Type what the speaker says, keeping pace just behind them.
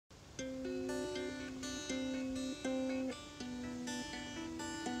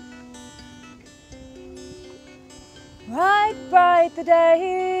bright the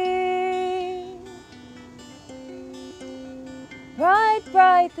day, bright,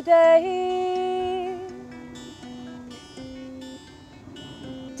 bright the day.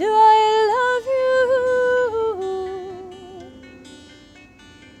 Do I love you?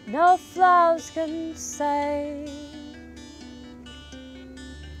 No flowers can say,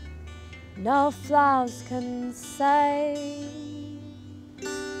 no flowers can say.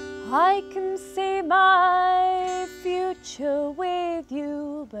 I can see my future with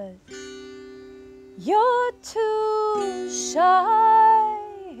you, but you're too shy.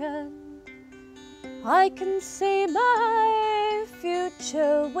 And I can see my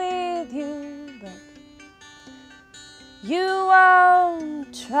future with you, but you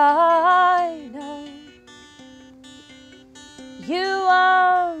won't try, no. You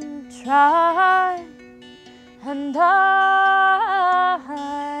won't try, and I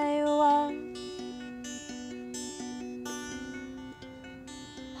won't.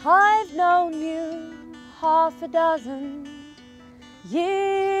 I've known you half a dozen years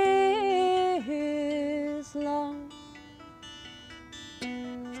long,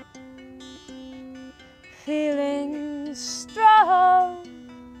 feeling strong,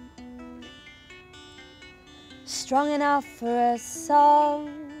 strong enough for a song,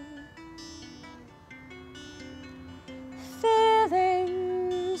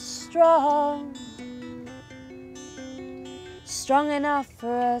 feeling strong, strong enough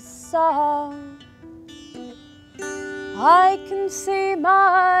for a song. I can see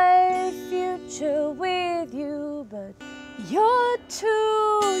my future with you, but you're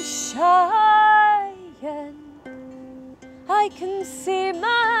too shy. And I can see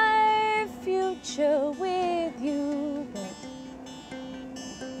my future with you, but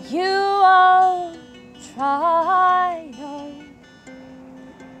you won't try, no.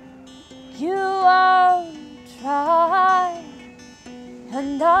 You won't try,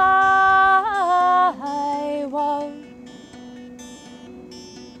 and I won't.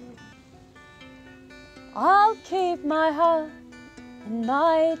 I'll keep my heart in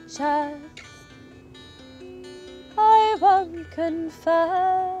my chest, I won't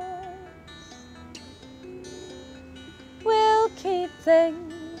confess. We'll keep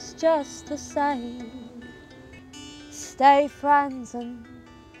things just the same, stay friends and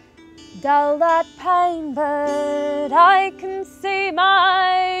dull that pain. But I can see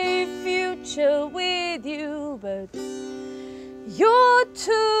my future with you, but you're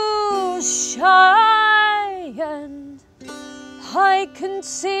too shy. And I can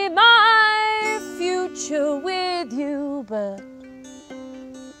see my future with you, but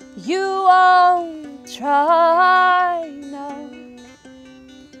you won't try, no.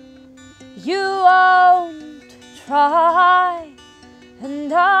 You won't try,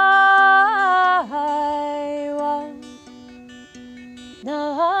 and I won't.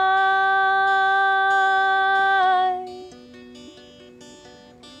 No,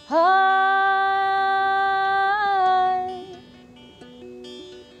 I